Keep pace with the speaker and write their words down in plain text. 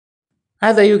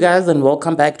Hi there, you guys, and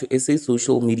welcome back to SA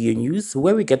Social Media News,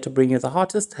 where we get to bring you the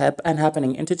hottest, hip, and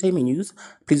happening entertainment news.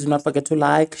 Please do not forget to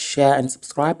like, share, and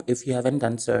subscribe if you haven't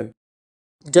done so.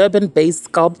 Durban-based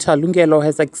sculptor Lungelo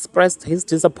has expressed his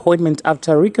disappointment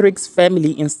after Rikirik's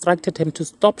family instructed him to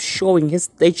stop showing his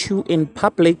statue in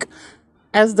public,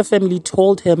 as the family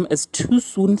told him it's too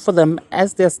soon for them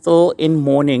as they're still in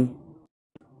mourning.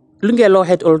 Lungelo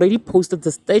had already posted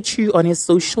the statue on his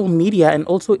social media and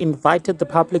also invited the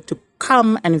public to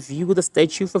come and view the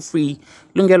statue for free.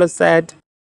 Lungelo said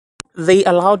they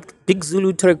allowed Big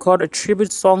Zulu to record a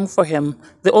tribute song for him.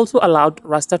 They also allowed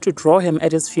Rasta to draw him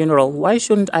at his funeral. Why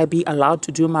shouldn't I be allowed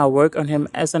to do my work on him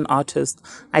as an artist?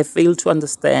 I fail to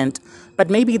understand. But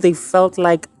maybe they felt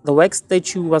like the wax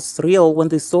statue was real when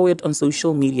they saw it on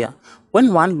social media.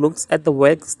 When one looks at the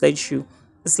wax statue,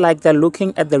 it's like they're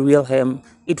looking at the real him.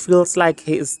 It feels like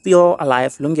he is still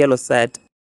alive, Lungelo said.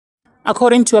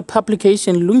 According to a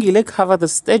publication, Lungile covered the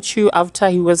statue after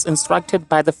he was instructed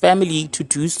by the family to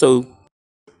do so.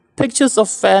 Pictures of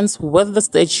fans with the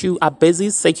statue are busy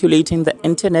circulating the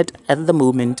internet at the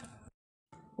moment.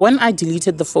 When I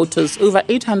deleted the photos, over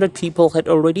 800 people had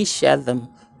already shared them.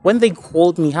 When they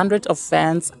called me, hundreds of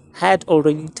fans had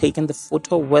already taken the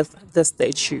photo with the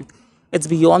statue. It's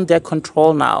beyond their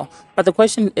control now. But the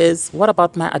question is, what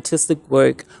about my artistic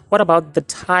work? What about the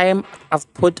time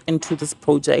I've put into this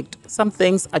project? Some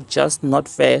things are just not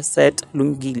fair, said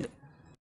Lungile.